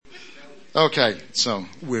Okay, so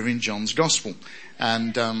we're in John's Gospel,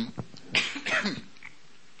 and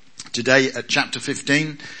today at chapter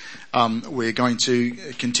 15, we're going to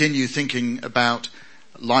continue thinking about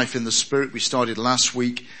life in the Spirit. We started last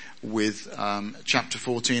week with chapter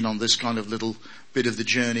 14 on this kind of little bit of the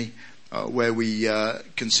journey, where we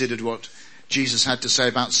considered what Jesus had to say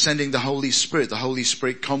about sending the Holy Spirit. The Holy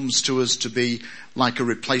Spirit comes to us to be like a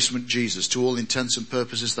replacement Jesus. To all intents and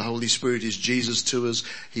purposes, the Holy Spirit is Jesus to us.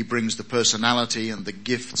 He brings the personality and the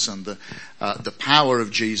gifts and the power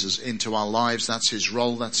of Jesus into our lives. That's his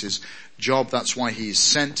role. That's his job. That's why he is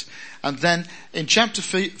sent. And then in chapter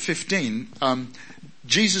 15,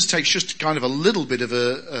 Jesus takes just kind of a little bit of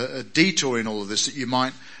a detour in all of this that you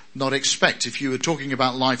might not expect. If you were talking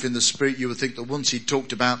about life in the Spirit, you would think that once he'd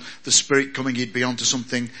talked about the Spirit coming, he'd be on to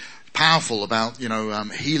something powerful about,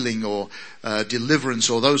 healing or deliverance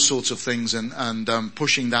or those sorts of things and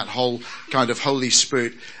pushing that whole kind of Holy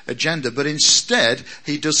Spirit agenda. But instead,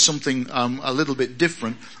 he does something a little bit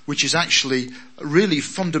different, which is actually really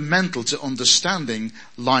fundamental to understanding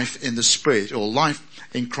life in the Spirit or life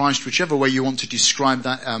in Christ, whichever way you want to describe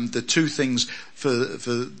that. The two things for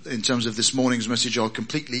in terms of this morning's message are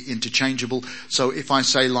completely interchangeable. So if I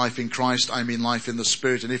say life in Christ, I mean life in the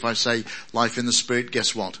Spirit. And if I say life in the Spirit,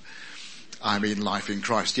 guess what? I mean life in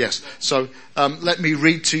Christ. Yes. So let me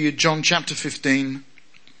read to you John chapter 15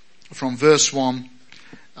 from verse 1.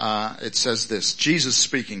 It says this. Jesus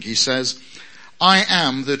speaking, he says, I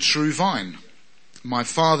am the true vine. My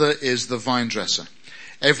Father is the vine dresser.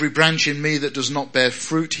 Every branch in me that does not bear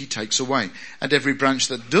fruit, he takes away. And every branch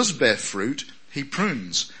that does bear fruit, he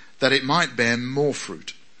prunes, that it might bear more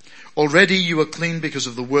fruit. Already you are clean because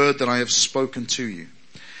of the word that I have spoken to you.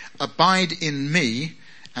 Abide in me,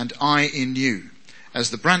 and I in you.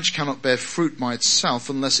 As the branch cannot bear fruit by itself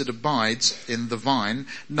unless it abides in the vine,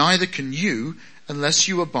 neither can you unless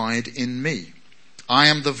you abide in me. I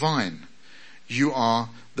am the vine. You are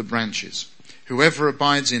the branches. Whoever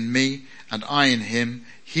abides in me, and I in him,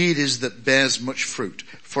 he it is that bears much fruit.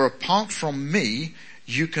 For apart from me,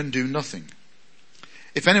 you can do nothing.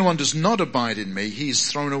 If anyone does not abide in me, he is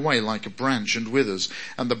thrown away like a branch and withers,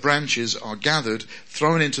 and the branches are gathered,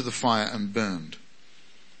 thrown into the fire and burned.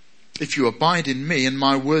 If you abide in me, and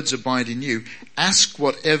my words abide in you, ask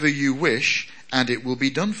whatever you wish, and it will be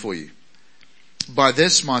done for you. By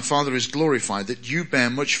this my Father is glorified, that you bear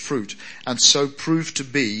much fruit, and so prove to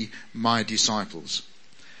be my disciples.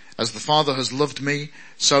 As the Father has loved me,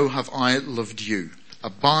 so have I loved you.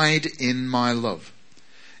 Abide in my love.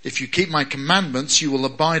 If you keep my commandments, you will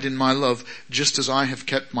abide in my love, just as I have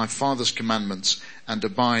kept my Father's commandments and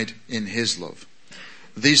abide in his love.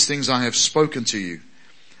 These things I have spoken to you,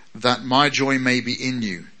 that my joy may be in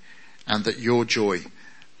you, and that your joy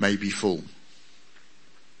may be full.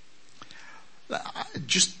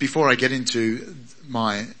 Just before I get into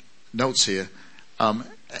my notes here,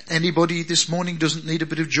 anybody this morning doesn't need a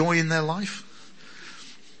bit of joy in their life?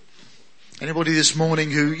 Anybody this morning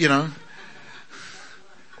who,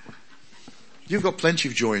 you've got plenty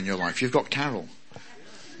of joy in your life. You've got Carol.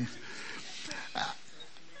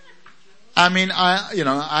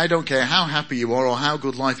 I don't care how happy you are or how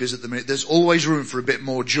good life is at the minute. There's always room for a bit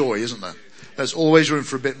more joy, isn't there? There's always room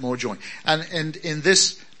for a bit more joy. And in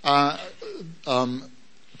this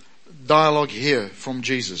dialogue here from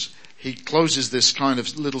Jesus, he closes this kind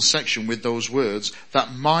of little section with those words,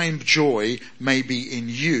 that my joy may be in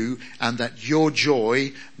you and that your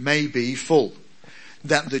joy may be full.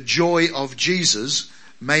 That the joy of Jesus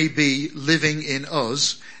may be living in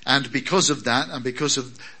us, and because of that and because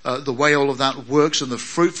of the way all of that works and the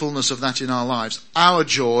fruitfulness of that in our lives, our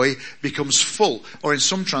joy becomes full. Or in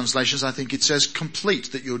some translations I think it says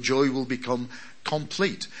complete, that your joy will become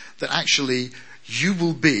complete. That actually you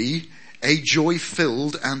will be a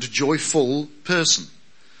joy-filled and joyful person.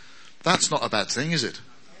 That's not a bad thing, is it?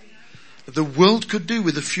 The world could do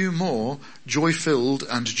with a few more joy-filled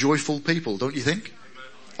and joyful people, don't you think?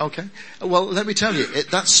 Okay. Well, let me tell you,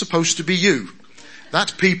 that's supposed to be you.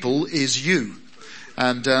 That people is you.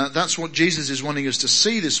 And that's what Jesus is wanting us to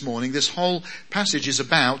see this morning. This whole passage is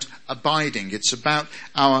about abiding. It's about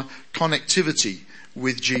our connectivity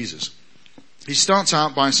with Jesus. He starts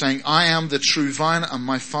out by saying, I am the true vine and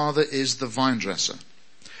my Father is the vine dresser.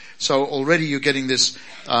 So already you're getting this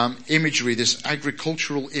imagery, this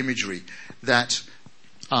agricultural imagery that,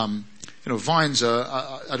 vines are,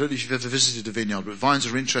 I don't know if you've ever visited a vineyard, but vines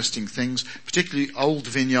are interesting things, particularly old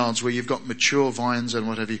vineyards where you've got mature vines and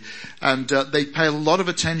what have you. And they pay a lot of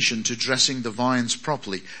attention to dressing the vines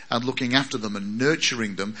properly and looking after them and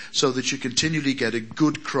nurturing them so that you continually get a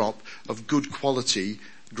good crop of good quality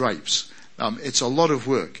grapes. It's a lot of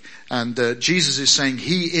work. And Jesus is saying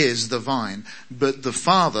he is the vine, but the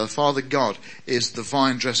Father God, is the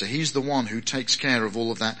vine dresser. He's the one who takes care of all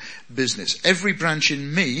of that business. Every branch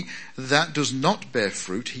in me that does not bear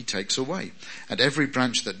fruit, he takes away. And every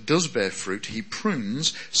branch that does bear fruit, he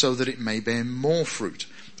prunes so that it may bear more fruit.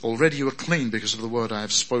 Already you are clean because of the word I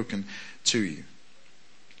have spoken to you.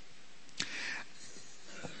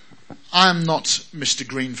 I am not Mr.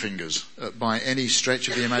 Greenfingers by any stretch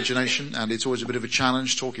of the imagination, and it's always a bit of a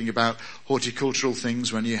challenge talking about horticultural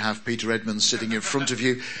things when you have Peter Edmonds sitting in front of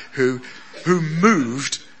you who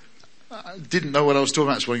moved, didn't know what I was talking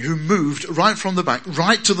about this morning, who moved right from the back,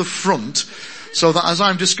 right to the front, so that as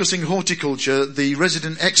I'm discussing horticulture, the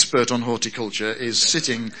resident expert on horticulture is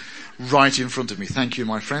sitting right in front of me. Thank you,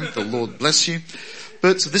 my friend. The Lord bless you.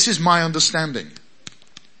 But this is my understanding.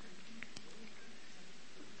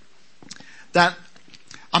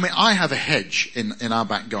 I have a hedge in our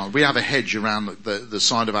back garden. We have a hedge around the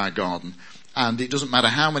side of our garden, and it doesn't matter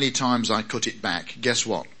how many times I cut it back. Guess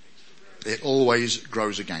what? It always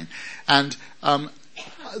grows again. And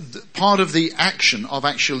part of the action of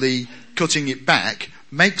actually cutting it back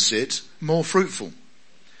makes it more fruitful.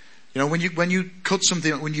 You know, when you cut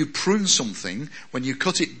something, when you prune something, when you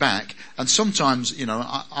cut it back, and sometimes, you know,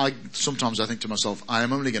 sometimes I think to myself, I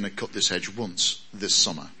am only going to cut this hedge once this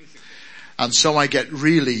summer. And so I get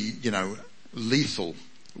really, you know, lethal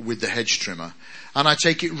with the hedge trimmer. And I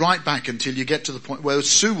take it right back until you get to the point where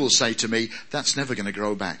Sue will say to me, that's never going to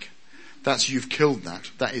grow back. You've killed that.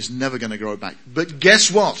 That is never going to grow back. But guess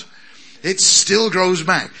what? It still grows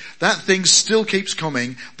back. That thing still keeps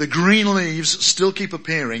coming. The green leaves still keep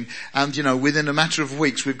appearing. And, you know, within a matter of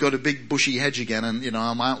weeks, we've got a big bushy hedge again. And, you know,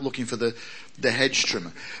 I'm out looking for the hedge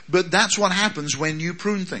trimmer. But that's what happens when you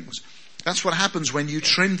prune things. That's what happens when you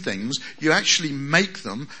trim things. You actually make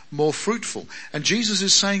them more fruitful. And Jesus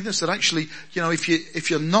is saying this, that actually, you know,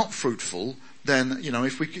 if you're not fruitful, then, you know,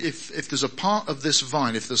 if there's a part of this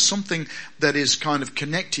vine, if there's something that is kind of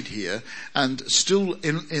connected here and still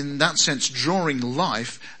in that sense drawing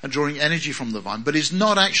life and drawing energy from the vine, but is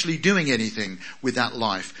not actually doing anything with that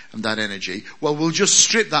life and that energy, well, we'll just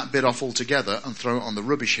strip that bit off altogether and throw it on the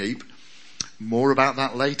rubbish heap. More about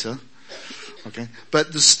that later. Okay.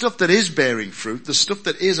 But the stuff that is bearing fruit, the stuff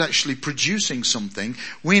that is actually producing something,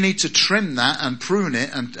 we need to trim that and prune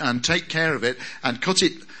it and take care of it and cut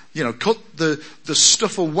it, you know, cut the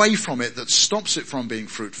stuff away from it that stops it from being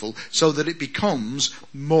fruitful so that it becomes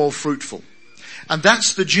more fruitful. And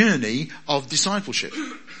that's the journey of discipleship.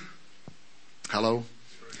 Hello?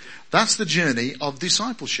 That's the journey of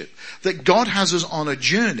discipleship. That God has us on a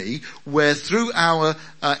journey where through our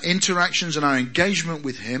interactions and our engagement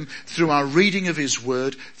with Him, through our reading of His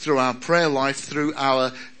Word, through our prayer life, through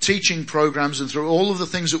our teaching programs, and through all of the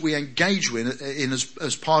things that we engage with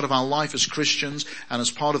as part of our life as Christians and as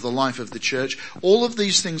part of the life of the church, all of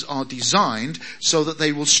these things are designed so that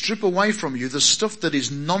they will strip away from you the stuff that is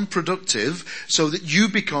non-productive so that you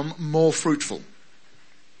become more fruitful.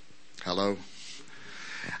 Hello?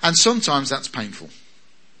 And sometimes that's painful.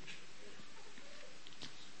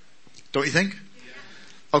 Don't you think?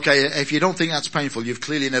 Okay, if you don't think that's painful, you've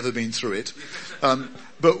clearly never been through it.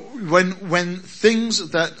 But when things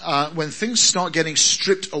start getting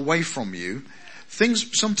stripped away from you,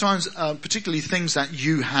 things sometimes, particularly things that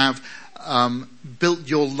you have built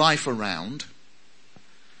your life around,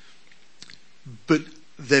 but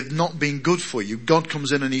they've not been good for you, God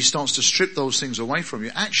comes in and He starts to strip those things away from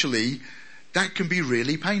you. Actually, that can be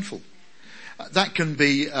really painful. That can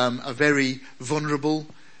be a very vulnerable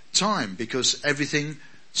time because everything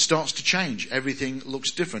starts to change. Everything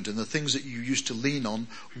looks different, and the things that you used to lean on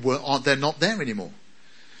they're not there anymore.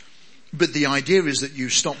 But the idea is that you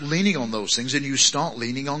stop leaning on those things and you start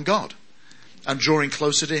leaning on God and drawing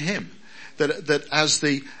closer to Him. That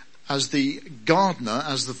as the gardener,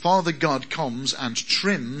 as the Father God comes and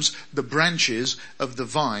trims the branches of the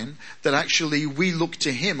vine, that actually we look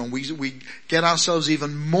to Him and we get ourselves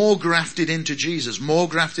even more grafted into Jesus, more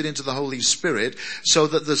grafted into the Holy Spirit, so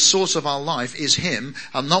that the source of our life is Him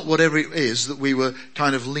and not whatever it is that we were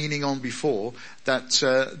kind of leaning on before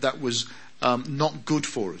that was not good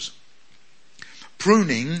for us.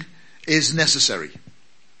 Pruning is necessary.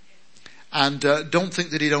 And don't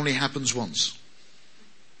think that it only happens once.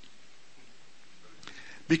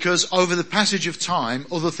 Because over the passage of time,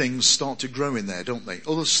 other things start to grow in there, don't they?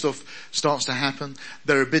 Other stuff starts to happen.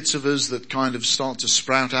 There are bits of us that kind of start to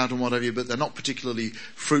sprout out and whatever, but they're not particularly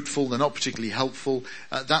fruitful. They're not particularly helpful.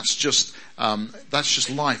 That's just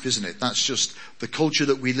life, isn't it? That's just the culture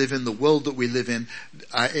that we live in, the world that we live in.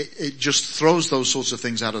 It just throws those sorts of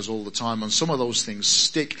things at us all the time, and some of those things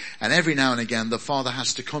stick. And every now and again, the Father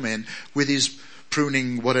has to come in with his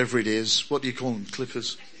pruning, whatever it is. What do you call them?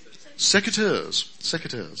 Clippers?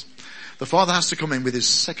 Secateurs. The Father has to come in with his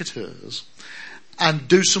secateurs and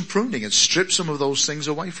do some pruning and strip some of those things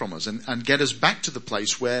away from us and get us back to the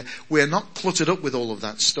place where we're not cluttered up with all of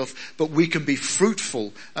that stuff, but we can be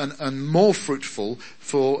fruitful and more fruitful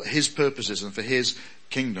for his purposes and for his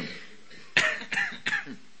kingdom.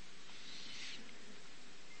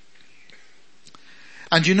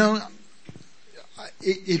 And you know,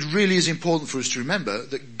 it really is important for us to remember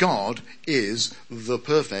that God is the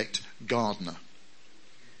perfect gardener.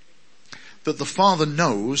 That the Father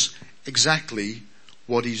knows exactly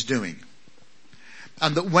what he's doing.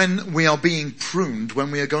 And that when we are being pruned, when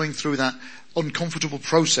we are going through that uncomfortable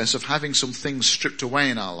process of having some things stripped away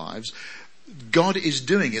in our lives, God is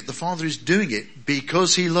doing it, the Father is doing it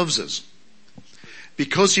because he loves us.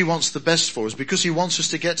 Because he wants the best for us. Because he wants us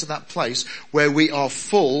to get to that place where we are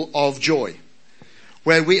full of joy.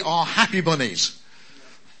 Where we are happy bunnies.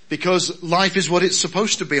 Because life is what it's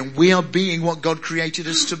supposed to be, and we are being what God created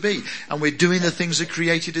us to be. And we're doing the things that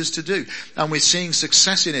created us to do. And we're seeing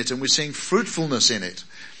success in it, and we're seeing fruitfulness in it.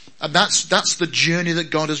 And that's the journey that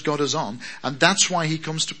God has got us on. And that's why he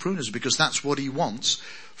comes to prune us, because that's what he wants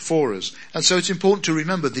for us. And so it's important to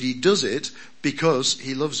remember that he does it because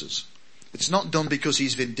he loves us. It's not done because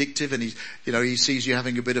he's vindictive and he sees you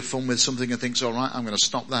having a bit of fun with something and thinks, all right, I'm going to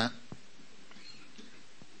stop that.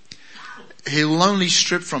 He'll only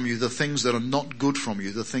strip from you the things that are not good from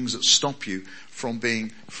you, the things that stop you from being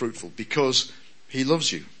fruitful, because he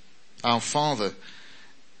loves you. Our Father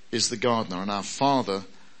is the gardener, and our Father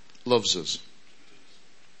loves us.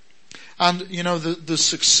 And, you know, the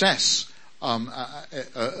success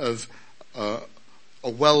of a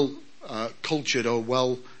well-cultured or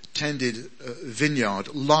well-tended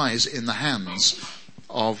vineyard lies in the hands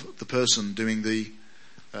of the person doing the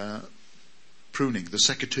pruning, the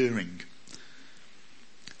secateuring.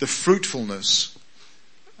 The fruitfulness,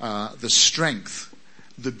 the strength,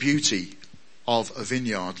 the beauty of a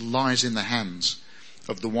vineyard lies in the hands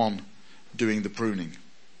of the one doing the pruning.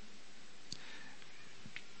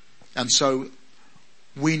 And so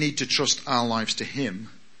we need to trust our lives to him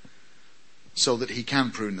so that he can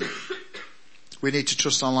prune them. We need to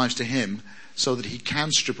trust our lives to him so that he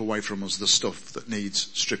can strip away from us the stuff that needs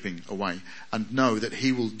stripping away, and know that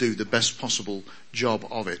he will do the best possible job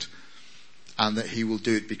of it. And that he will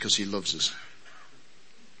do it because he loves us.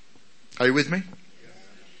 Are you with me?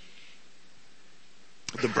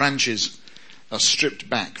 The branches are stripped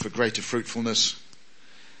back for greater fruitfulness.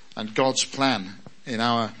 And God's plan in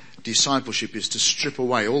our discipleship is to strip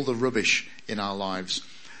away all the rubbish in our lives.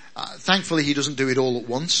 Thankfully, he doesn't do it all at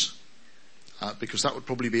once. Because that would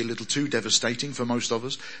probably be a little too devastating for most of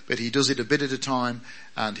us. But he does it a bit at a time,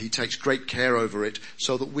 and he takes great care over it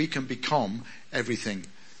so that we can become everything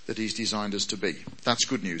that he's designed us to be. That's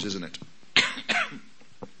good news, isn't it?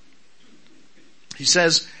 He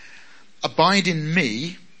says, abide in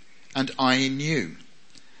me and I in you.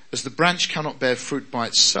 As the branch cannot bear fruit by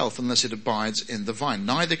itself unless it abides in the vine,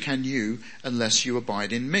 neither can you unless you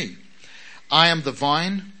abide in me. I am the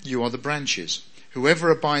vine, you are the branches. Whoever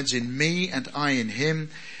abides in me and I in him,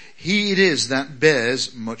 he it is that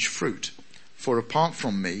bears much fruit. For apart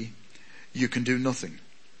from me, you can do nothing.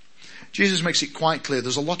 Jesus makes it quite clear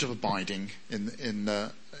there's a lot of abiding in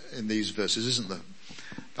these verses, isn't there?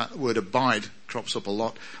 That word abide crops up a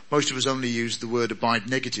lot. Most of us only use the word abide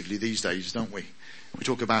negatively these days, don't we? We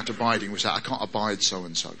talk about abiding, we say, I can't abide so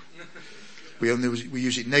and so. We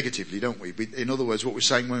use it negatively, don't we? In other words, what we're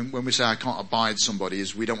saying when we say I can't abide somebody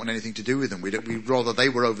is we don't want anything to do with them. We'd rather they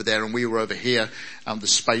were over there and we were over here and the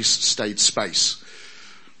space stayed space.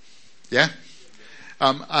 Yeah?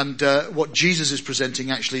 What Jesus is presenting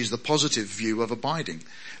actually is the positive view of abiding.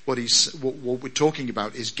 What we're talking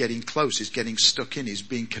about is getting close, is getting stuck in, is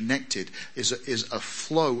being connected, is a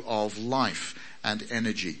flow of life and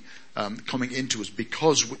energy coming into us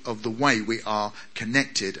because of the way we are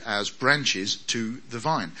connected as branches to the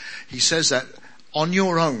vine. He says that on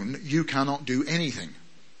your own you cannot do anything.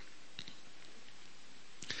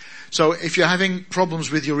 So if you're having problems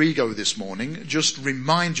with your ego this morning, just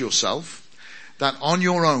remind yourself that on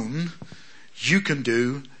your own, you can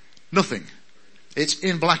do nothing. It's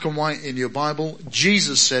in black and white in your Bible.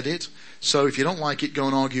 Jesus said it. So if you don't like it, go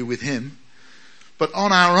and argue with him. But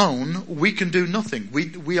on our own, we can do nothing.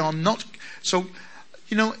 We are not, so,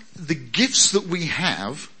 the gifts that we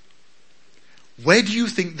have, where do you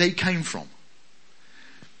think they came from?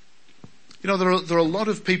 There are a lot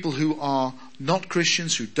of people who are not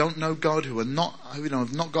Christians, who don't know God, who are not,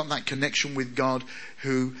 have not got that connection with God,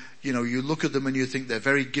 who, you look at them and you think they're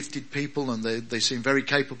very gifted people and they seem very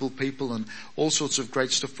capable people and all sorts of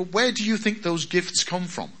great stuff. But where do you think those gifts come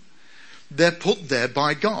from? They're put there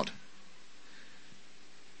by God.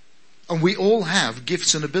 And we all have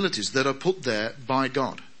gifts and abilities that are put there by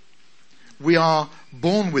God. We are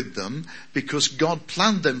born with them because God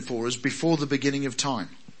planned them for us before the beginning of time.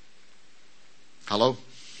 Hello?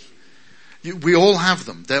 We all have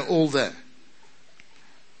them. They're all there.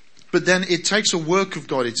 But then it takes a work of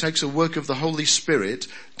God. It takes a work of the Holy Spirit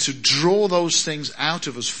to draw those things out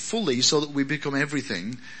of us fully so that we become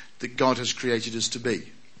everything that God has created us to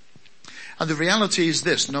be. And the reality is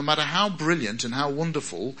this: no matter how brilliant and how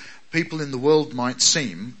wonderful people in the world might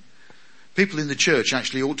seem, people in the church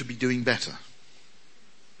actually ought to be doing better.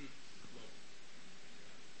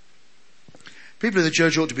 People in the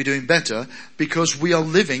church ought to be doing better because we are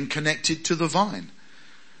living connected to the vine.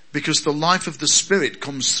 Because the life of the Spirit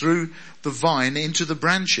comes through the vine into the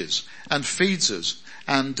branches and feeds us.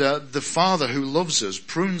 And the Father who loves us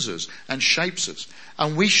prunes us and shapes us.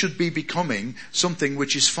 And we should be becoming something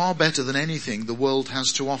which is far better than anything the world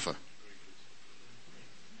has to offer.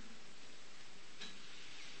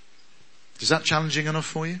 Is that challenging enough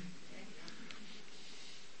for you?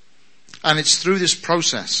 And it's through this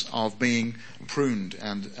process of being pruned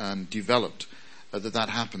and developed that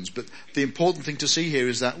happens. But the important thing to see here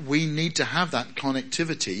is that we need to have that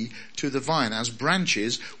connectivity to the vine. As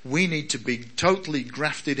branches, we need to be totally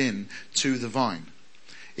grafted in to the vine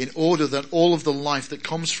in order that all of the life that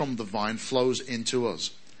comes from the vine flows into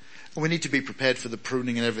us. And we need to be prepared for the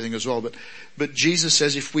pruning and everything as well. But Jesus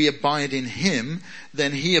says if we abide in Him,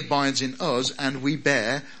 then He abides in us and we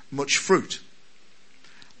bear much fruit.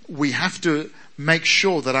 We have to make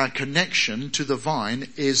sure that our connection to the vine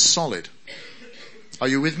is solid. Are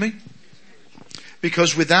you with me?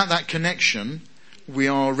 Because without that connection, we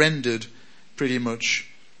are rendered pretty much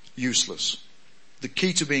useless. The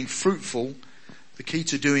key to being fruitful, the key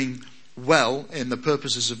to doing well in the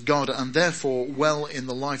purposes of God and therefore well in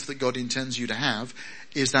the life that God intends you to have,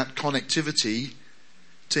 is that connectivity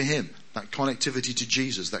to Him. That connectivity to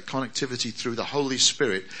Jesus, that connectivity through the Holy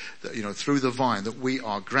Spirit, that, through the vine, that we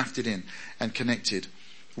are grafted in and connected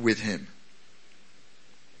with Him.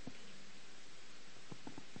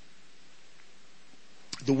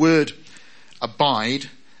 The word abide,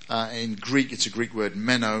 in Greek, it's a Greek word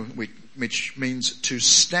meno, which means to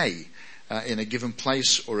stay in a given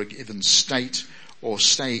place or a given state, or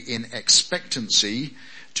stay in expectancy,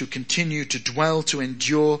 to continue, to dwell, to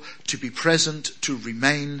endure, to be present, to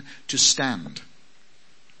remain, to stand.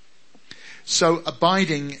 So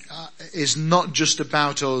abiding is not just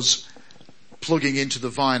about us plugging into the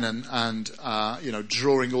vine and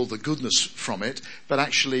drawing all the goodness from it, but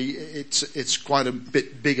actually it's quite a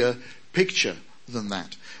bit bigger picture than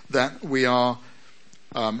that. That we are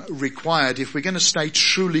required, if we're going to stay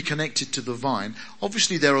truly connected to the vine.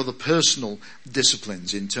 Obviously there are the personal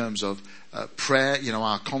disciplines in terms of prayer,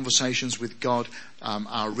 our conversations with God,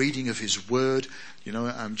 our reading of His Word.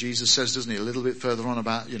 Jesus says, doesn't He, a little bit further on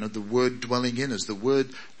about, the Word dwelling in us. The Word,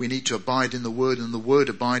 we need to abide in the Word and the Word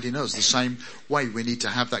abide in us. The same way we need to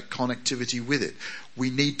have that connectivity with it. We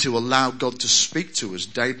need to allow God to speak to us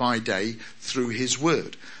day by day through His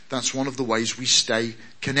Word. That's one of the ways we stay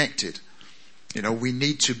connected. We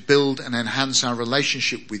need to build and enhance our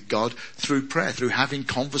relationship with God through prayer, through having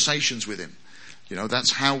conversations with Him.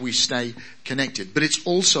 That's how we stay connected. But it's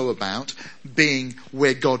also about being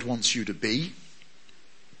where God wants you to be.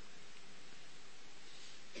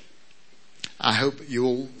 I hope you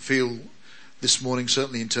all feel this morning,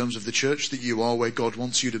 certainly in terms of the church, that you are where God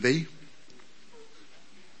wants you to be.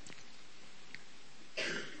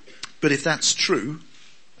 But if that's true,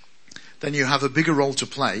 then you have a bigger role to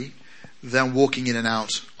play than walking in and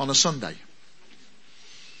out on a Sunday.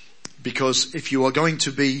 Because if you are going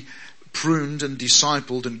to be pruned and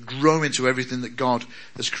discipled and grow into everything that God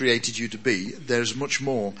has created you to be, there's much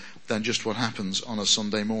more than just what happens on a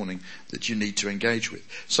Sunday morning that you need to engage with.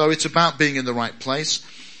 So it's about being in the right place.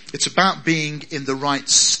 It's about being in the right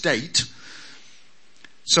state.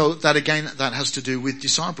 So that again, that has to do with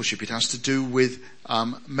discipleship. It has to do with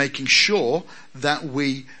making sure that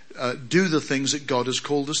we do the things that God has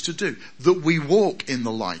called us to do. That we walk in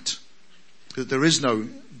the light. That there is no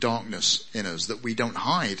darkness in us. That we don't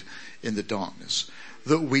hide in the darkness.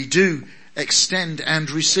 That we do extend and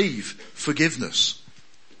receive forgiveness.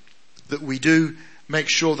 That we do make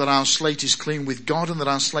sure that our slate is clean with God and that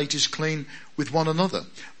our slate is clean with one another.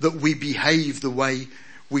 That we behave the way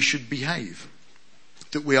we should behave.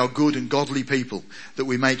 That we are good and godly people. That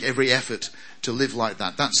we make every effort to live like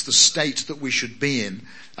that. That's the state that we should be in,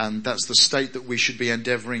 and that's the state that we should be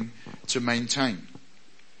endeavouring to maintain.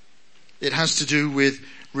 It has to do with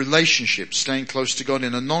relationships, staying close to God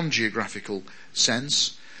in a non-geographical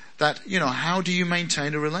sense. That, how do you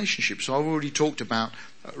maintain a relationship? So I've already talked about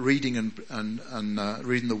reading and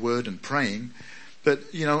reading the Word and praying, but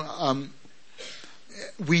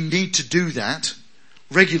we need to do that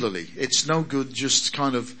regularly. It's no good just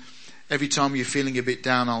kind of every time you're feeling a bit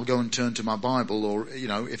down, I'll go and turn to my Bible, or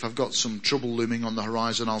if I've got some trouble looming on the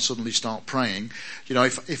horizon, I'll suddenly start praying.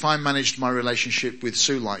 If I managed my relationship with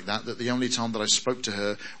Sue like that the only time that I spoke to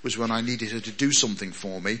her was when I needed her to do something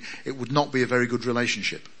for me, it would not be a very good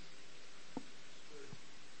relationship.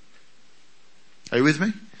 Are you with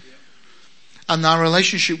me? And our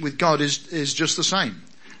relationship with God is just the same.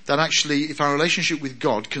 That actually, if our relationship with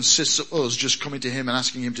God consists of us just coming to Him and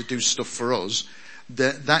asking Him to do stuff for us,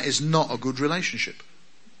 that is not a good relationship.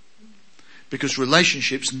 Because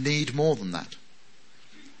relationships need more than that.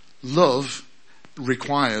 Love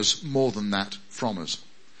requires more than that from us.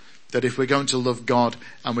 That if we're going to love God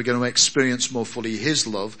and we're going to experience more fully His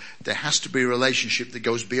love, there has to be a relationship that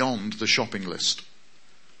goes beyond the shopping list.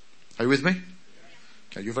 Are you with me?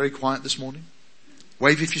 Okay, you're very quiet this morning.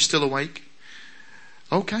 Wave if you're still awake.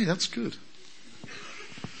 Okay, that's good.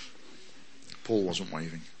 Paul wasn't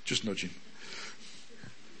waving, just nudging.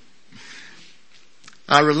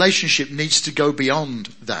 Our relationship needs to go beyond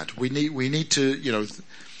that. We need to,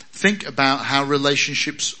 think about how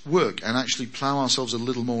relationships work and actually plow ourselves a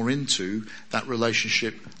little more into that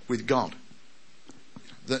relationship with God.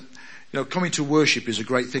 That, coming to worship is a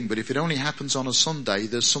great thing, but if it only happens on a Sunday,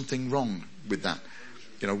 there's something wrong with that.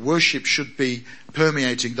 Worship should be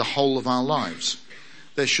permeating the whole of our lives.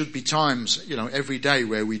 There should be times, every day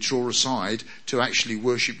where we draw aside to actually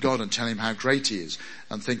worship God and tell Him how great He is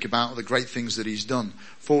and think about the great things that He's done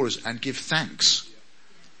for us and give thanks.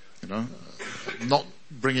 Not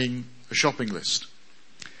bringing a shopping list.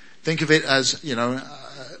 Think of it as,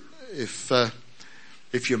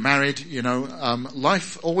 if you're married,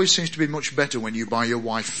 life always seems to be much better when you buy your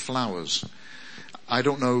wife flowers. I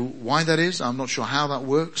don't know why that is. I'm not sure how that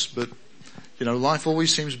works, but life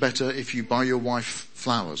always seems better if you buy your wife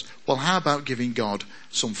flowers. Well, how about giving God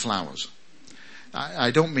some flowers?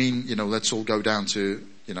 I don't mean, let's all go down to,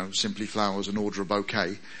 Simply Flowers and order a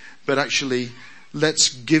bouquet, but actually let's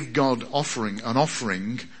give God an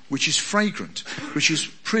offering which is fragrant, which is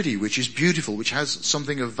pretty, which is beautiful, which has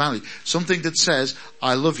something of value, something that says,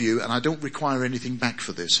 I love you and I don't require anything back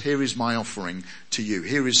for this. Here is my offering to you.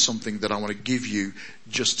 Here is something that I want to give you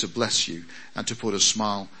just to bless you and to put a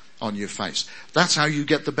smile on your face. That's how you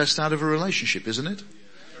get the best out of a relationship, isn't it?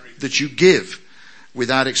 That you give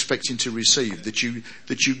without expecting to receive. That you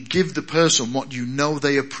give the person what you know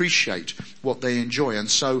they appreciate, what they enjoy. And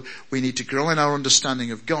so we need to grow in our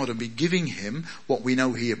understanding of God and be giving Him what we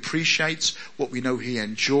know He appreciates, what we know He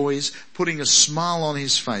enjoys, putting a smile on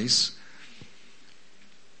His face.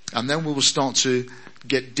 And then we will start to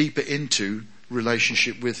get deeper into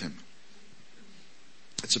relationship with Him.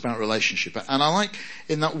 It's about relationship. And I like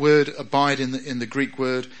in that word abide in the Greek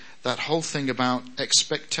word, that whole thing about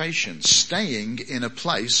expectation, staying in a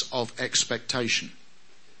place of expectation.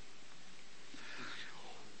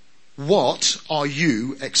 What are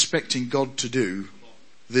you expecting God to do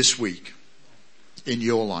this week in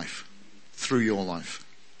your life, through your life?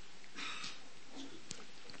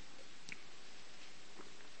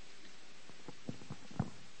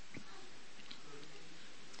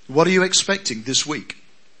 What are you expecting this week?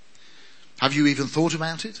 Have you even thought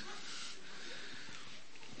about it?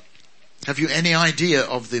 Have you any idea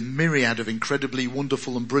of the myriad of incredibly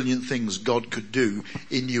wonderful and brilliant things God could do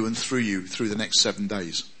in you and through you through the next 7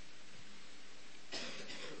 days?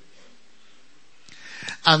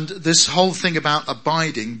 And this whole thing about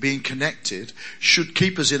abiding, being connected, should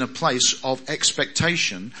keep us in a place of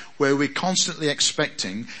expectation where we're constantly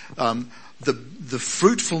expecting the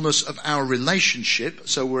fruitfulness of our relationship.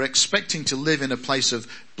 So we're expecting to live in a place of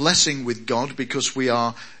blessing with God because we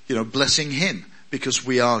are, blessing Him, because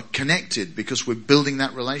we are connected, because we're building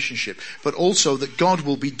that relationship. But also that God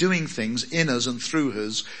will be doing things in us and through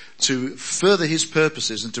us to further His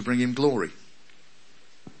purposes and to bring Him glory.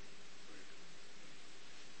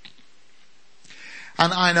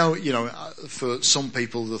 And I know, for some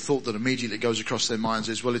people, the thought that immediately goes across their minds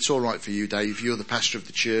is, well, it's all right for you, Dave. You're the pastor of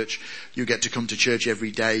the church. You get to come to church every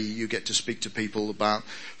day. You get to speak to people about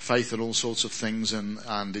faith and all sorts of things. And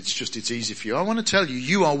it's easy for you. I want to tell you,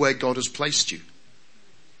 you are where God has placed you.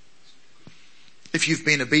 If you've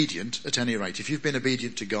been obedient, at any rate, if you've been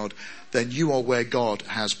obedient to God, then you are where God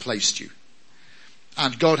has placed you.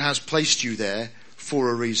 And God has placed you there for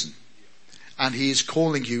a reason. And he is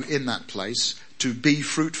calling you in that place to be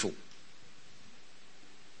fruitful.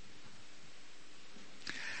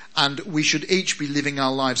 And we should each be living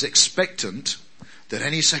our lives expectant that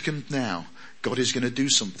any second now, God is going to do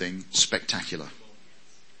something spectacular.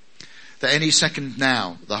 That any second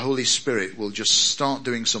now, the Holy Spirit will just start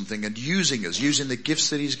doing something and using us, using the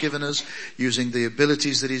gifts that he's given us, using the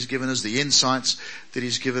abilities that he's given us, the insights that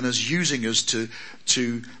he's given us, using us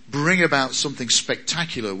to bring about something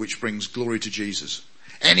spectacular which brings glory to Jesus.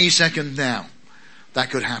 Any second now,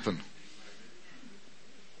 that could happen.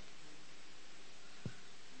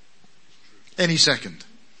 Any second.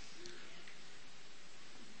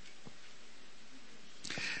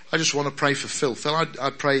 I just want to pray for Phil. Phil, I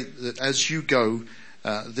pray that as you go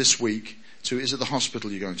this week to, is it the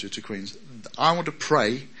hospital you're going to Queen's? I want to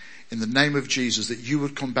pray in the name of Jesus that you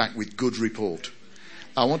would come back with good report.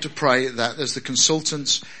 I want to pray that as the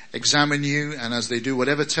consultants examine you and as they do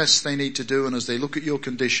whatever tests they need to do and as they look at your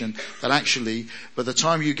condition, that actually by the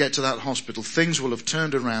time you get to that hospital, things will have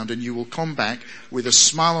turned around and you will come back with a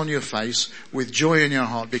smile on your face, with joy in your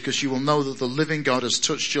heart, because you will know that the living God has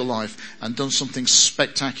touched your life and done something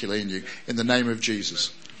spectacular in you in the name of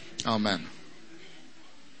Jesus. Amen.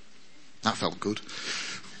 That felt good.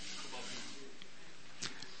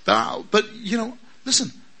 But you know,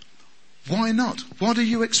 listen. Why not? What are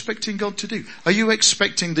you expecting God to do? Are you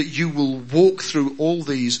expecting that you will walk through all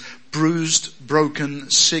these bruised,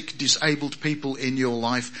 broken, sick, disabled people in your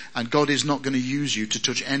life and God is not going to use you to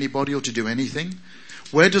touch anybody or to do anything?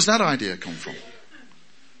 Where does that idea come from?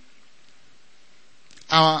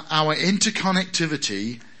 Our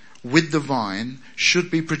interconnectivity with the vine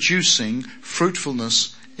should be producing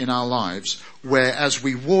fruitfulness in our lives, where as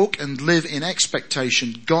we walk and live in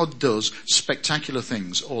expectation, God does spectacular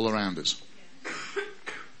things all around us.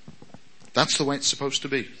 That's the way it's supposed to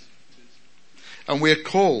be. And we're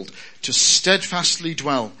called to steadfastly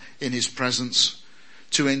dwell in his presence,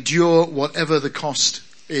 to endure whatever the cost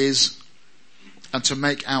is, and to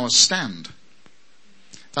make our stand.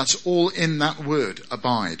 That's all in that word,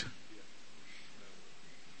 abide.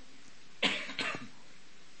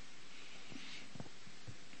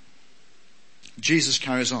 Jesus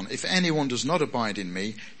carries on. If anyone does not abide in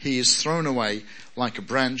me, he is thrown away like a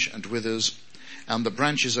branch and withers, and the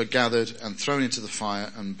branches are gathered and thrown into the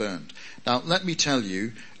fire and burned. Now, let me tell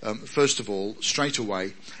you, first of all, straight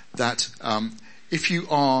away, that if you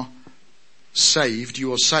are saved,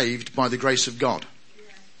 you are saved by the grace of God.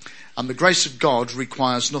 And the grace of God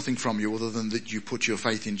requires nothing from you other than that you put your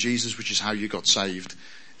faith in Jesus, which is how you got saved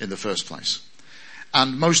in the first place.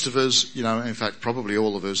 And most of us, you know, in fact probably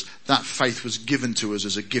all of us, that faith was given to us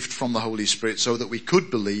as a gift from the Holy Spirit so that we could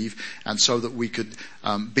believe and so that we could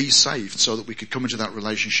be saved, so that we could come into that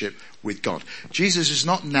relationship with God. Jesus is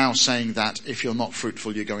not now saying that if you're not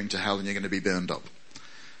fruitful you're going to hell and you're going to be burned up.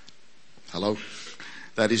 Hello?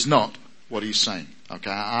 That is not what he's saying. Okay,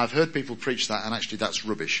 I've heard people preach that and actually that's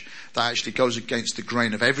rubbish. That actually goes against the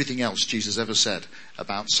grain of everything else Jesus ever said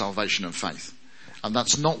about salvation and faith. And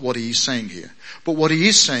that's not what he is saying here. But what he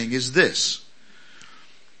is saying is this: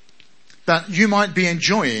 that you might be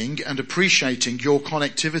enjoying and appreciating your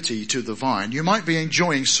connectivity to the vine. You might be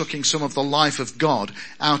enjoying sucking some of the life of God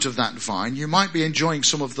out of that vine. You might be enjoying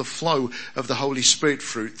some of the flow of the Holy Spirit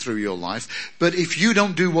fruit through your life. But if you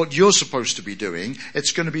don't do what you're supposed to be doing,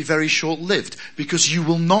 it's going to be very short-lived because you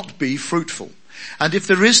will not be fruitful. And if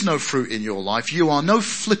there is no fruit in your life, you are no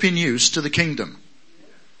flipping use to the kingdom.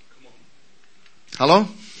 Hello?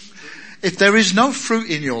 If there is no fruit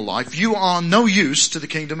in your life, you are no use to the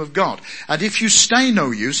kingdom of God. And if you stay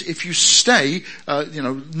no use, if you stay,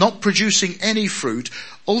 not producing any fruit,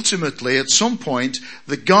 ultimately at some point,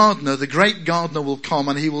 the gardener, the great gardener will come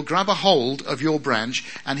and he will grab a hold of your branch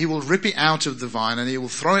and he will rip it out of the vine and he will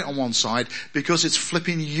throw it on one side because it's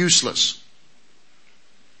flipping useless.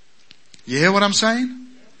 You hear what I'm saying?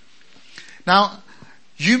 Now,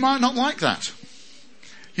 you might not like that.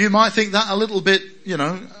 You might think that a little bit,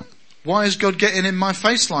 why is God getting in my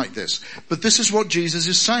face like this? But this is what Jesus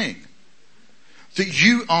is saying. That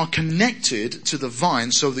you are connected to the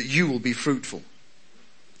vine so that you will be fruitful.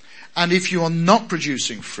 And if you are not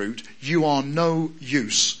producing fruit, you are no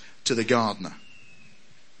use to the gardener.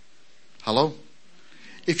 Hello?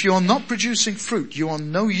 If you are not producing fruit, you are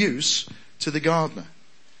no use to the gardener.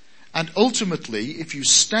 And ultimately, if you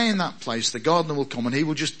stay in that place, the gardener will come and he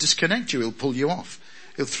will just disconnect you. He'll pull you off.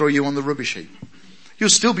 He'll throw you on the rubbish heap. You'll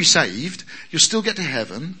still be saved. You'll still get to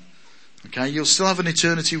heaven. Okay, you'll still have an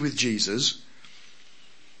eternity with Jesus.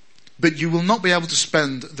 But you will not be able to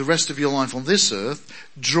spend the rest of your life on this earth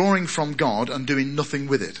drawing from God and doing nothing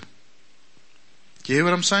with it. Do you hear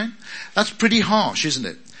what I'm saying? That's pretty harsh, isn't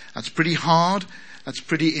it? That's pretty hard. That's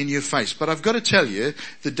pretty in your face. But I've got to tell you,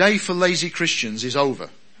 the day for lazy Christians is over.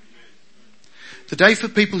 The day for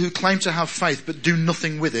people who claim to have faith but do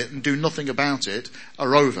nothing with it and do nothing about it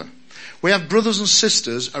are over. We have brothers and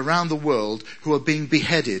sisters around the world who are being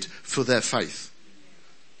beheaded for their faith.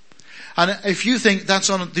 And if you think that's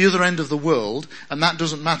on the other end of the world and that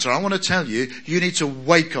doesn't matter, I want to tell you, you need to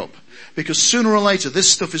wake up. Because sooner or later this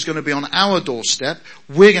stuff is going to be on our doorstep.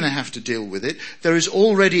 We're going to have to deal with it. There is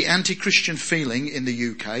already anti-Christian feeling in the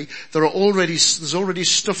UK. There's already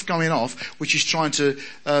stuff going off which is trying to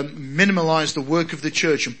minimise the work of the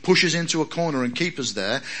church and push us into a corner and keep us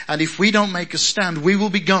there. And if we don't make a stand, we will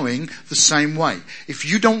be going the same way. If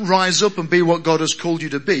you don't rise up and be what God has called you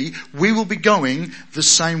to be, we will be going the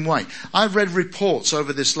same way. I've read reports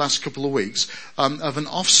over this last couple of weeks of an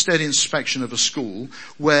Ofsted inspection of a school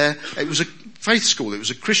where it was a faith school, it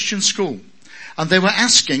was a Christian school. And they were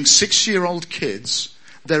asking 6-year-old kids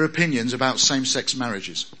their opinions about same-sex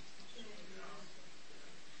marriages.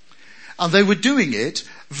 And they were doing it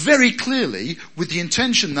very clearly with the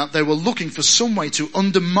intention that they were looking for some way to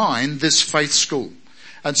undermine this faith school.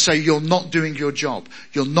 And say, you're not doing your job.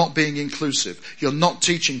 You're not being inclusive. You're not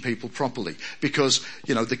teaching people properly. Because,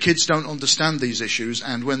 the kids don't understand these issues,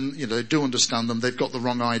 and when, they do understand them, they've got the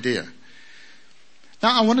wrong idea.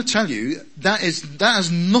 Now, I want to tell you, that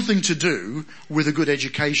has nothing to do with a good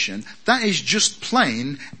education. That is just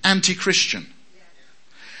plain anti-Christian.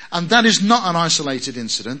 And that is not an isolated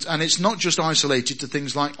incident, and it's not just isolated to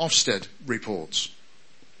things like Ofsted reports.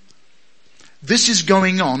 This is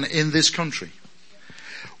going on in this country.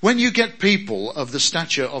 When you get people of the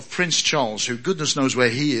stature of Prince Charles, who goodness knows where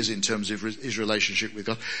he is in terms of his relationship with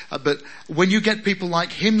God, but when you get people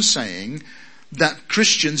like him saying that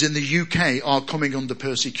Christians in the UK are coming under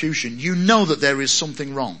persecution, you know that there is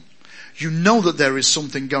something wrong. You know that there is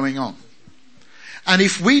something going on. And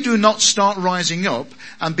if we do not start rising up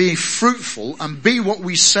and being fruitful and be what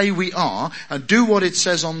we say we are and do what it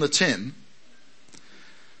says on the tin,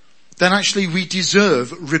 then actually we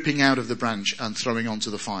deserve ripping out of the branch and throwing onto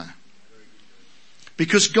the fire.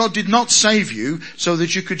 Because God did not save you so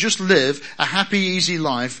that you could just live a happy, easy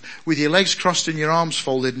life with your legs crossed and your arms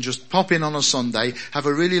folded and just pop in on a Sunday, have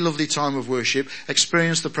a really lovely time of worship,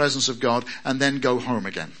 experience the presence of God, and then go home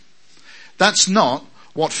again. That's not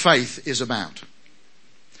what faith is about.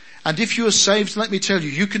 And if you are saved, let me tell you,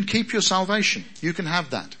 you can keep your salvation. You can have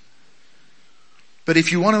that. But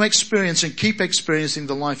if you want to experience and keep experiencing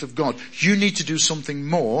the life of God, you need to do something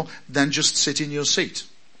more than just sit in your seat.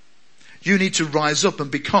 You need to rise up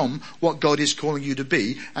and become what God is calling you to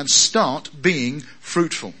be and start being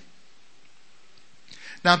fruitful.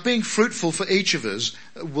 Now, being fruitful for each of us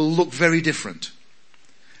will look very different.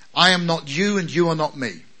 I am not you and you are not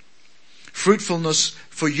me. Fruitfulness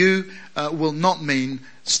for you will not mean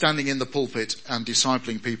standing in the pulpit and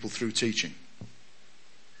discipling people through teaching.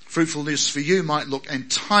 Fruitfulness for you might look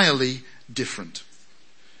entirely different.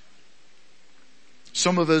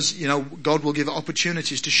 Some of us, God will give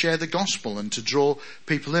opportunities to share the gospel and to draw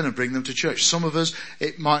people in and bring them to church. Some of us,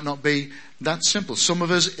 it might not be that simple. Some of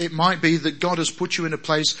us, it might be that God has put you in a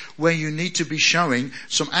place where you need to be showing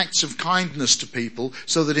some acts of kindness to people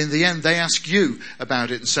so that in the end they ask you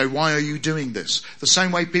about it and say, why are you doing this? The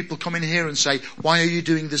same way people come in here and say, why are you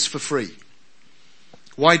doing this for free?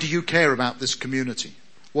 Why do you care about this community?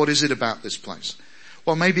 What is it about this place?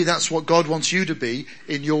 Well, maybe that's what God wants you to be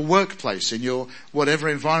in your workplace, in your whatever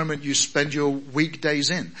environment you spend your weekdays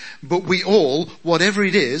in. But we all, whatever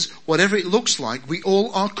it is, whatever it looks like, we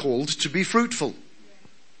all are called to be fruitful.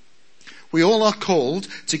 We all are called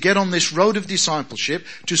to get on this road of discipleship,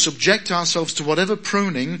 to subject ourselves to whatever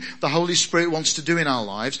pruning the Holy Spirit wants to do in our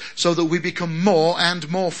lives so that we become more and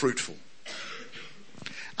more fruitful.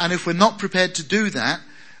 And if we're not prepared to do that,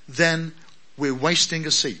 then we're wasting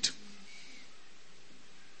a seat.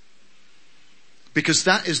 Because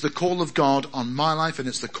that is the call of God on my life and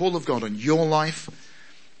it's the call of God on your life.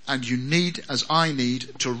 And you need, as I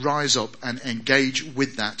need, to rise up and engage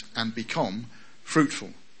with that and become fruitful.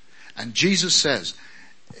 And Jesus says,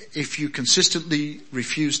 if you consistently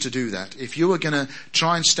refuse to do that, if you are going to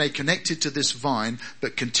try and stay connected to this vine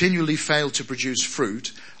but continually fail to produce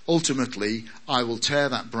fruit, ultimately I will tear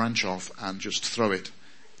that branch off and just throw it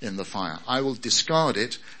in the fire. I will discard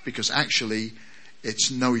it because actually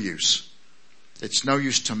it's no use. It's no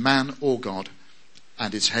use to man or God,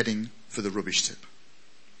 and it's heading for the rubbish tip.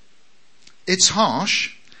 It's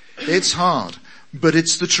harsh, it's hard, but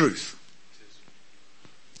it's the truth.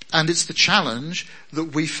 And it's the challenge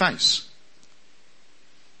that we face.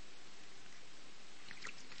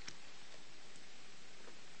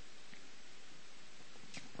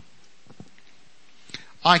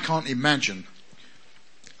 I can't imagine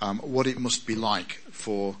what it must be like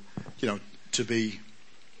for, to be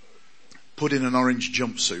put in an orange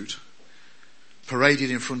jumpsuit,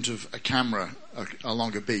 paraded in front of a camera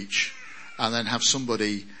along a beach, and then have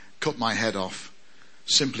somebody cut my head off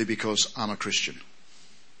simply because I'm a Christian.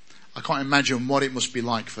 I can't imagine what it must be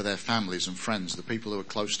like for their families and friends, the people who are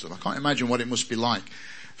close to them. I can't imagine what it must be like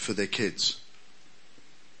for their kids.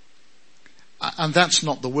 And that's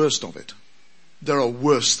not the worst of it. There are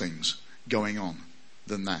worse things going on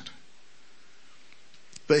than that.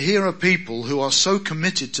 But here are people who are so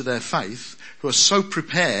committed to their faith, who are so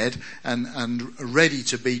prepared and ready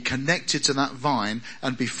to be connected to that vine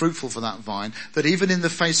and be fruitful for that vine, that even in the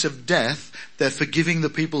face of death, they're forgiving the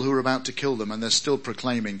people who are about to kill them, and they're still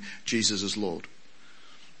proclaiming Jesus as Lord.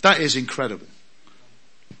 That is incredible.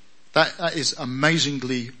 That is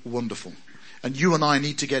amazingly wonderful. And you and I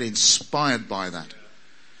need to get inspired by that.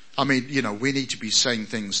 I mean, we need to be saying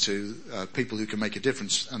things to people who can make a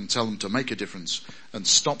difference and tell them to make a difference and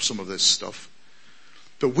stop some of this stuff.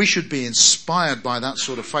 But we should be inspired by that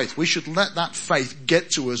sort of faith. We should let that faith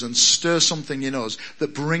get to us and stir something in us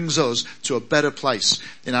that brings us to a better place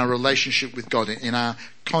in our relationship with God, in our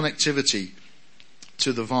connectivity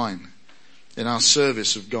to the vine, in our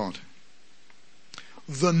service of God.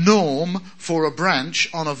 The norm for a branch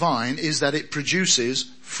on a vine is that it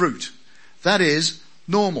produces fruit. That is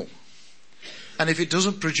normal. And if it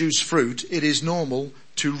doesn't produce fruit, it is normal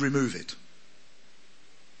to remove it.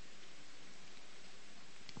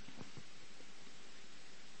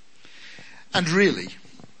 And really,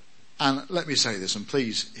 and let me say this, and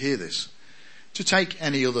please hear this, to take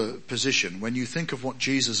any other position when you think of what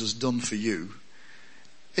Jesus has done for you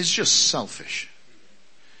is just selfish.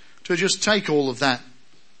 To just take all of that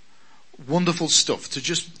wonderful stuff,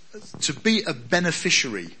 to be a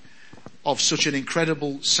beneficiary of such an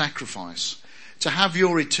incredible sacrifice, to have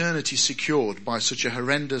your eternity secured by such a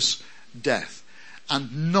horrendous death,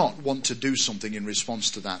 and not want to do something in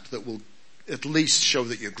response to that will at least show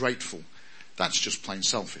that you're grateful. That's just plain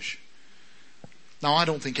selfish. Now, I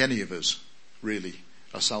don't think any of us really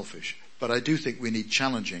are selfish, but I do think we need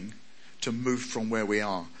challenging to move from where we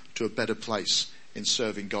are to a better place in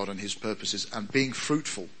serving God and His purposes and being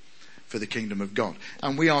fruitful for the kingdom of God.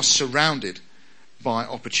 And we are surrounded by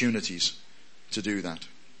opportunities to do that.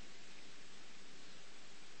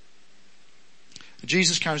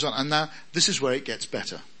 Jesus carries on, and now this is where it gets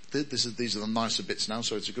better. These are the nicer bits now,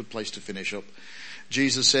 so it's a good place to finish up.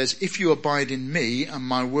 Jesus says, if you abide in me and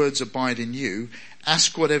my words abide in you,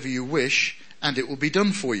 ask whatever you wish and it will be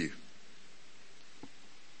done for you.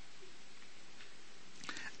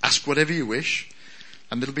 Ask whatever you wish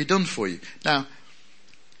and it'll be done for you. Now,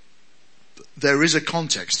 there is a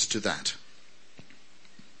context to that.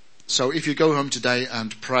 So if you go home today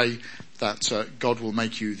and pray that God will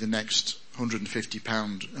make you the next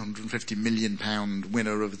 £150 million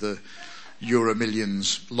winner of the Euro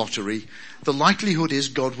Millions lottery, the likelihood is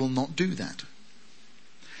God will not do that.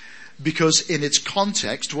 Because in its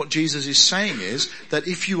context, what Jesus is saying is that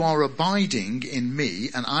if you are abiding in me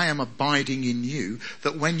and I am abiding in you,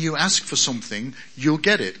 that when you ask for something, you'll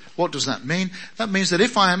get it. What does that mean? That means that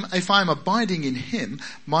if I am abiding in him,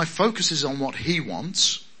 my focus is on what he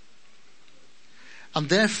wants. And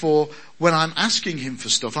therefore, when I'm asking him for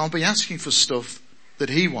stuff, I'll be asking for stuff that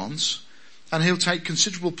he wants, and he'll take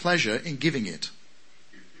considerable pleasure in giving it.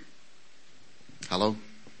 Hello?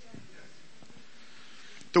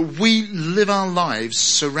 That we live our lives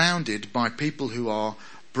surrounded by people who are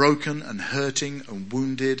broken and hurting and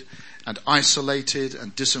wounded and isolated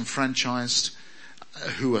and disenfranchised,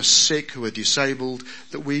 who are sick, who are disabled,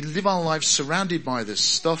 that we live our lives surrounded by this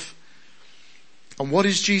stuff. And what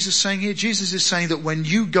is Jesus saying here? Jesus is saying that when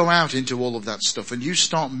you go out into all of that stuff and you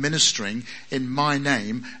start ministering in my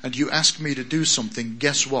name and you ask me to do something,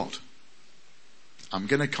 guess what? I'm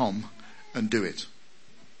going to come and do it.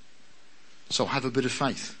 So have a bit of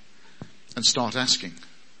faith and start asking.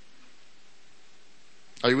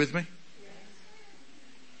 Are you with me?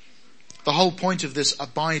 The whole point of this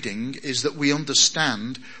abiding is that we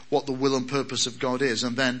understand what the will and purpose of God is.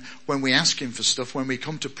 And then when we ask him for stuff, when we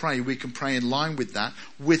come to pray, we can pray in line with that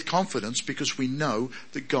with confidence because we know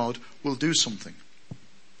that God will do something.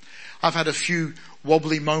 I've had a few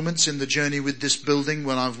wobbly moments in the journey with this building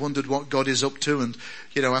when I've wondered what God is up to and,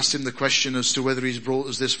 asked him the question as to whether he's brought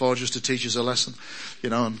us this far just to teach us a lesson,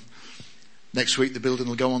 and next week the building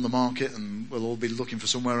will go on the market and we'll all be looking for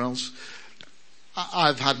somewhere else.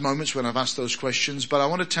 I've had moments when I've asked those questions, but I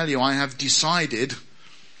want to tell you, I have decided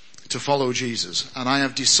to follow Jesus, and I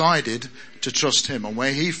have decided to trust him, and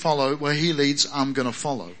where he leads, I'm going to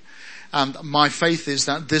follow. And my faith is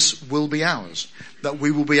that this will be ours, that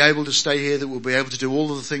we will be able to stay here, that we'll be able to do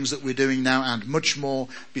all of the things that we're doing now and much more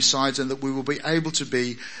besides, and that we will be able to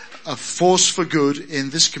be a force for good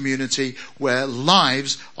in this community where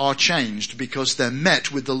lives are changed because they're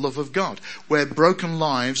met with the love of God, where broken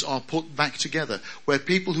lives are put back together, where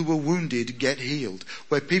people who were wounded get healed,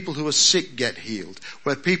 where people who are sick get healed,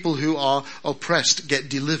 where people who are oppressed get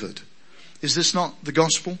delivered. Is this not the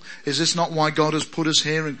gospel? Is this not why God has put us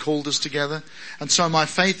here and called us together? And so my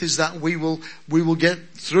faith is that we will get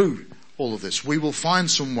through all of this. We will find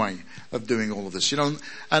some way of doing all of this.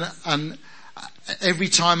 And every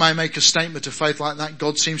time I make a statement of faith like that,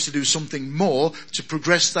 God seems to do something more to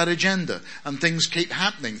progress that agenda. And things keep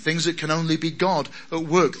happening. Things that can only be God at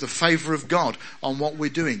work, the favor of God on what we're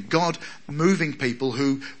doing. God moving people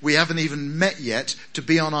who we haven't even met yet to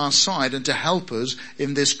be on our side and to help us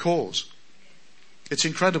in this cause. It's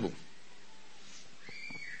incredible.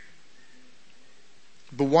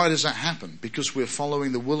 But why does that happen? Because we're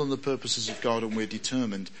following the will and the purposes of God, and we're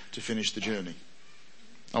determined to finish the journey.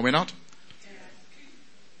 Are we not?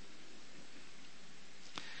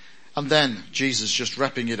 And then Jesus, just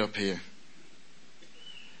wrapping it up here,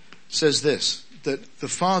 says this, that the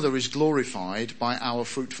Father is glorified by our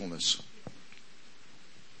fruitfulness.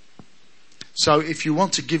 So if you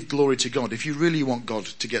want to give glory to God, if you really want God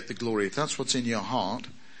to get the glory, if that's what's in your heart,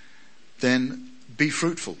 then be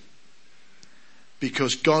fruitful.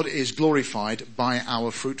 Because God is glorified by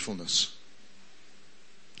our fruitfulness.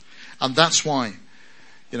 And that's why,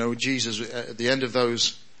 Jesus at the end of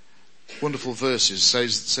those wonderful verses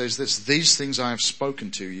says this, these things I have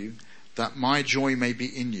spoken to you, that my joy may be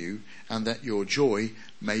in you, and that your joy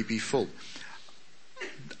may be full.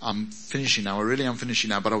 I'm finishing now,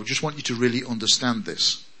 but I just want you to really understand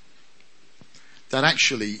this. That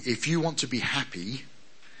actually, if you want to be happy,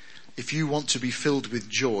 if you want to be filled with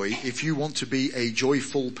joy, if you want to be a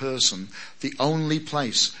joyful person, the only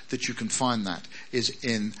place that you can find that is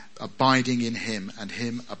in abiding in him and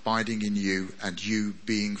him abiding in you and you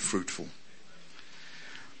being fruitful.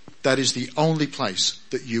 That is the only place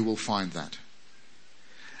that you will find that.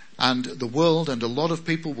 And the world and a lot of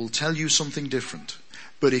people will tell you something different.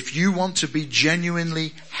 But if you want to be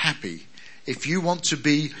genuinely happy, if you want to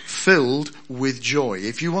be filled with joy,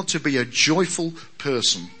 if you want to be a joyful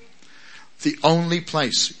person, the only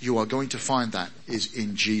place you are going to find that is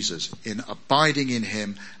in Jesus, in abiding in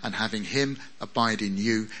him and having him abide in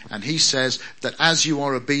you. And he says that as you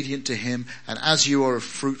are obedient to him and as you are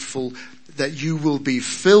fruitful, that you will be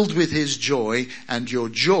filled with his joy and your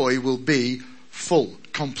joy will be full,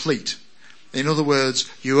 complete. In other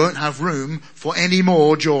words, you won't have room for any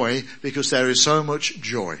more joy because there is so much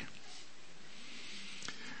joy.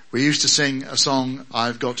 We used to sing a song,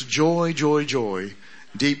 I've got joy, joy, joy,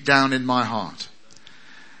 deep down in my heart.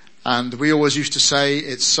 And we always used to say,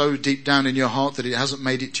 it's so deep down in your heart that it hasn't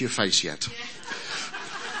made it to your face yet.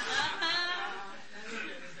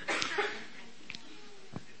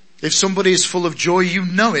 If somebody is full of joy, you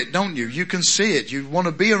know it, don't you? You can see it. You want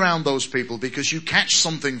to be around those people because you catch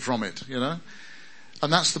something from it,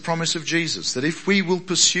 And that's the promise of Jesus, that if we will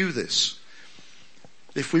pursue this,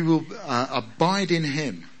 if we will abide in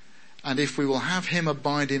him, and if we will have him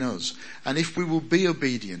abide in us, and if we will be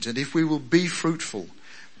obedient, and if we will be fruitful,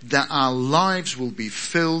 that our lives will be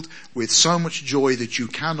filled with so much joy that you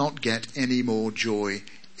cannot get any more joy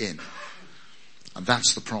in. And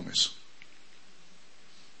that's the promise.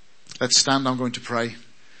 Let's stand, I'm going to pray.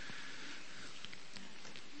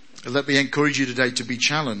 Let me encourage you today to be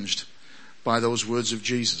challenged by those words of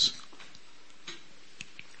Jesus.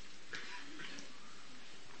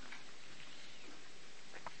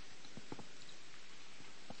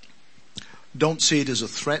 Don't see it as a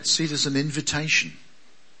threat, see it as an invitation.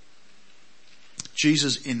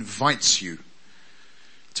 Jesus invites you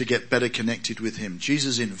to get better connected with him.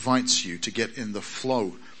 Jesus invites you to get in the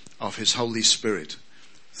flow of his Holy Spirit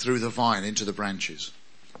through the vine into the branches.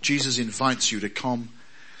 Jesus invites you to come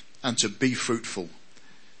and to be fruitful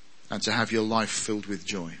and to have your life filled with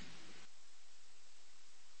joy.